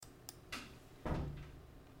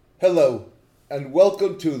Hello, and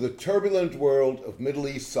welcome to the turbulent world of Middle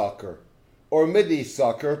East soccer, or Mideast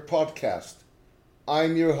Soccer podcast.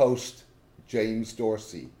 I'm your host, James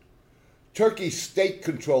Dorsey. Turkey's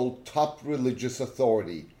state-controlled top religious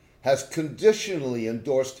authority has conditionally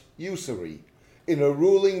endorsed usury in a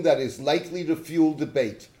ruling that is likely to fuel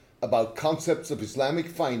debate about concepts of Islamic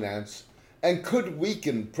finance and could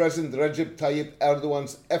weaken President Recep Tayyip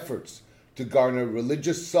Erdogan's efforts to garner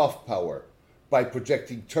religious soft power by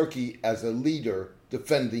projecting Turkey as a leader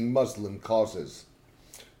defending Muslim causes.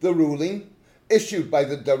 The ruling, issued by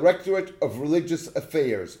the Directorate of Religious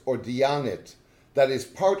Affairs, or Diyanet, that is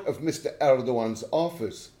part of Mr. Erdogan's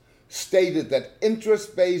office, stated that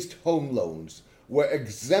interest-based home loans were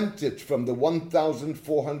exempted from the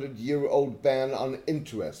 1,400-year-old ban on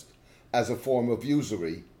interest as a form of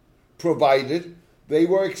usury, provided they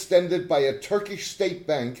were extended by a Turkish state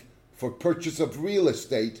bank for purchase of real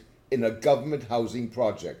estate in a government housing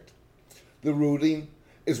project. The ruling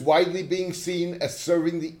is widely being seen as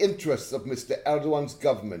serving the interests of Mr. Erdogan's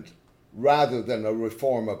government rather than a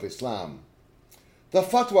reform of Islam. The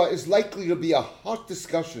fatwa is likely to be a hot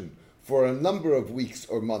discussion for a number of weeks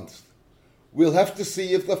or months. We'll have to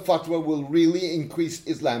see if the fatwa will really increase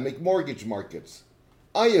Islamic mortgage markets.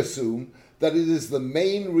 I assume that it is the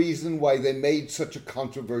main reason why they made such a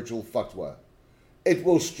controversial fatwa. It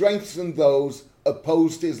will strengthen those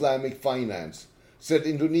opposed to Islamic finance, said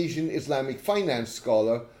Indonesian Islamic finance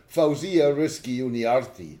scholar Fauzia Rizky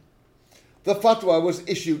Yuniarti. The fatwa was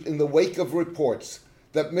issued in the wake of reports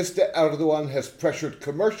that Mr. Erdogan has pressured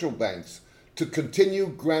commercial banks to continue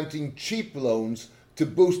granting cheap loans to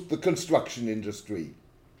boost the construction industry.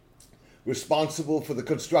 Responsible for the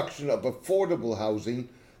construction of affordable housing,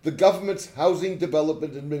 the government's Housing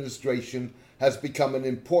Development Administration has become an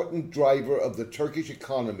important driver of the Turkish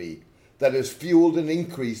economy that has fueled an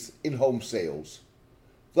increase in home sales.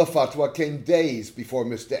 The fatwa came days before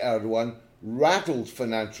Mr. Erdogan rattled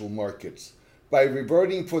financial markets by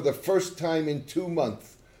reverting for the first time in 2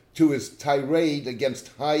 months to his tirade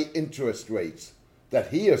against high interest rates that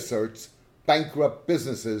he asserts bankrupt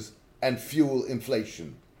businesses and fuel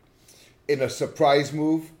inflation. In a surprise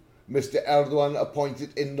move, Mr. Erdogan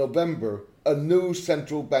appointed in November a new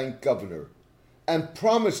central bank governor and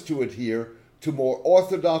promised to adhere to more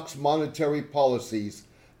orthodox monetary policies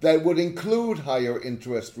that would include higher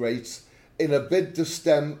interest rates in a bid to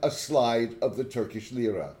stem a slide of the Turkish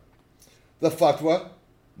lira. The fatwa,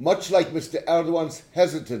 much like Mr. Erdogan's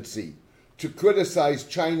hesitancy to criticize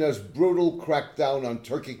China's brutal crackdown on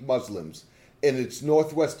Turkic Muslims in its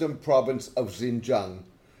northwestern province of Xinjiang,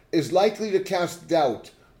 is likely to cast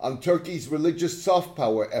doubt on Turkey's religious soft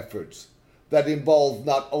power efforts that involve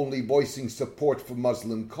not only voicing support for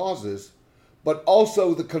Muslim causes, but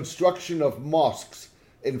also the construction of mosques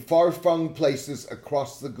in far-flung places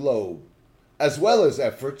across the globe, as well as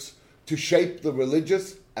efforts to shape the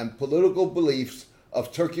religious and political beliefs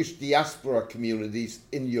of Turkish diaspora communities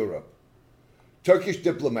in Europe. Turkish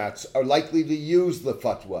diplomats are likely to use the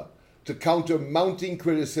fatwa to counter mounting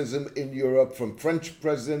criticism in Europe from French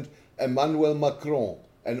President Emmanuel Macron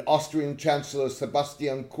and Austrian Chancellor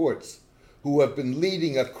Sebastian Kurz, who have been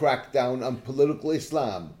leading a crackdown on political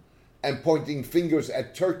Islam and pointing fingers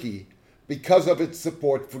at Turkey because of its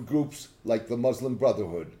support for groups like the Muslim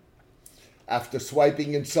Brotherhood. After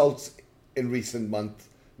swiping insults in recent months,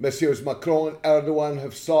 Messrs. Macron and Erdogan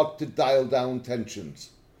have sought to dial down tensions.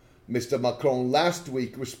 Mr. Macron last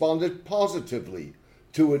week responded positively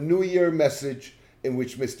to a New Year message in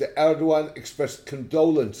which Mr. Erdogan expressed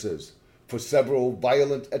condolences for several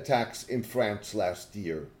violent attacks in France last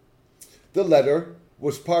year. The letter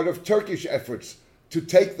was part of Turkish efforts to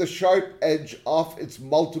take the sharp edge off its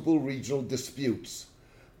multiple regional disputes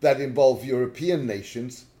that involve European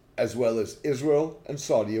nations, as well as Israel and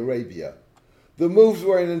Saudi Arabia. The moves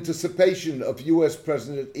were in anticipation of U.S.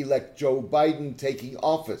 President-elect Joe Biden taking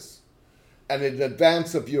office, and in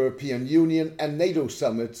advance of European Union and NATO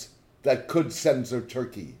summits that could censor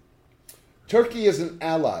Turkey. Turkey is an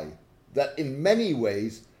ally that in many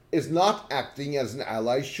ways is not acting as an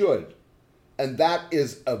ally should. And that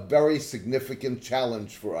is a very significant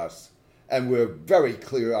challenge for us, and we're very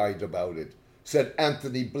clear-eyed about it, said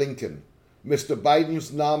Anthony Blinken, Mr.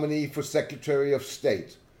 Biden's nominee for Secretary of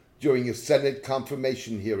State, during a Senate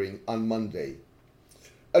confirmation hearing on Monday.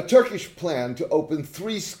 A Turkish plan to open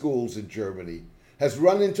 3 schools in Germany has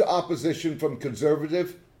run into opposition from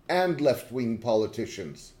conservative and left-wing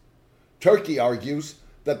politicians. Turkey argues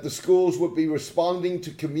that the schools would be responding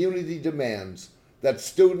to community demands that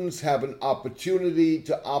students have an opportunity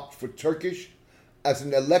to opt for Turkish as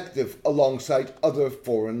an elective alongside other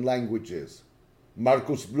foreign languages.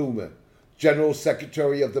 Markus Blume, General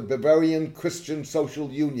Secretary of the Bavarian Christian Social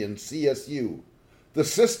Union, CSU, the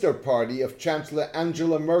sister party of Chancellor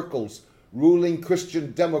Angela Merkel's ruling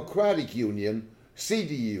Christian Democratic Union,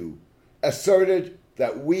 CDU, asserted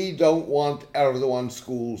that we don't want Erdogan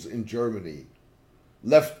schools in Germany.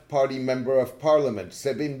 Left Party Member of Parliament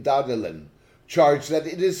Sebim Dadelen charged that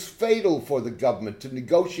it is fatal for the government to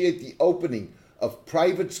negotiate the opening of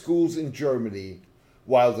private schools in Germany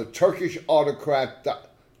while the Turkish autocrat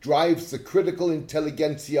drives the critical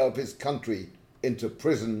intelligentsia of his country into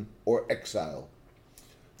prison or exile.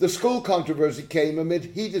 The school controversy came amid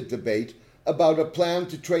heated debate about a plan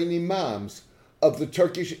to train imams of the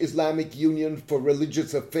Turkish Islamic Union for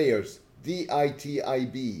Religious Affairs,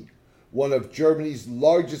 DITIB, one of Germany's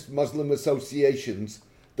largest Muslim associations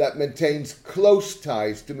that maintains close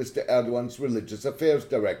ties to Mr. Erdogan's Religious Affairs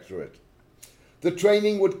Directorate. The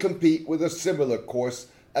training would compete with a similar course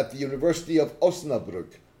at the University of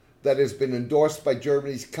Osnabrück that has been endorsed by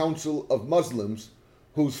Germany's Council of Muslims,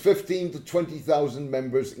 whose 15 to 20,000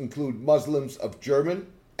 members include Muslims of German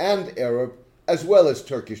and Arab as well as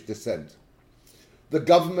Turkish descent. The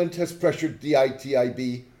government has pressured the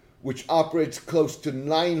DITIB, which operates close to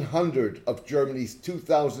 900 of Germany's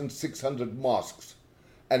 2,600 mosques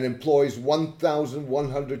and employs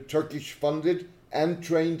 1,100 Turkish-funded and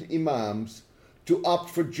trained imams, to opt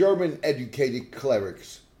for German-educated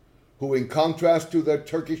clerics, who in contrast to their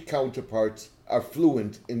Turkish counterparts are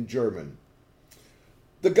fluent in German.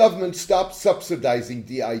 The government stopped subsidizing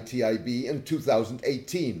the DITIB in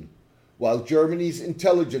 2018, while Germany's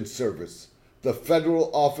intelligence service, the Federal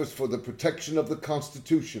Office for the Protection of the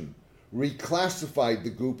Constitution, reclassified the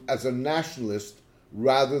group as a nationalist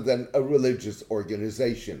rather than a religious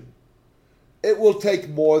organization. It will take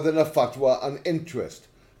more than a fatwa on interest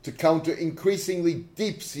to counter increasingly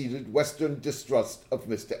deep-seated Western distrust of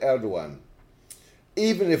Mr. Erdogan,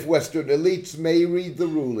 even if Western elites may read the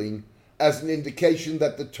ruling as an indication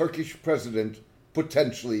that the Turkish president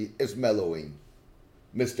potentially is mellowing.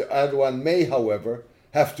 Mr. Erdogan may, however,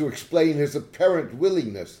 have to explain his apparent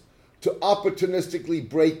willingness to opportunistically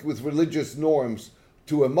break with religious norms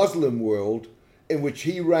to a Muslim world in which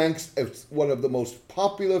he ranks as one of the most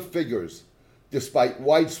popular figures despite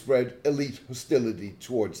widespread elite hostility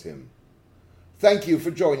towards him. Thank you for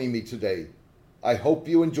joining me today. I hope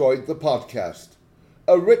you enjoyed the podcast.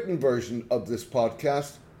 A written version of this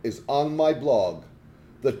podcast is on my blog,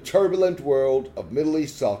 The Turbulent World of Middle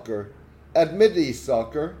East Soccer, at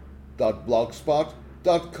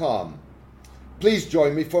mideastsoccer.blogspot.com. Please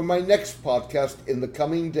join me for my next podcast in the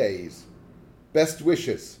coming days. Best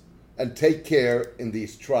wishes, and take care in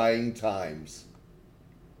these trying times.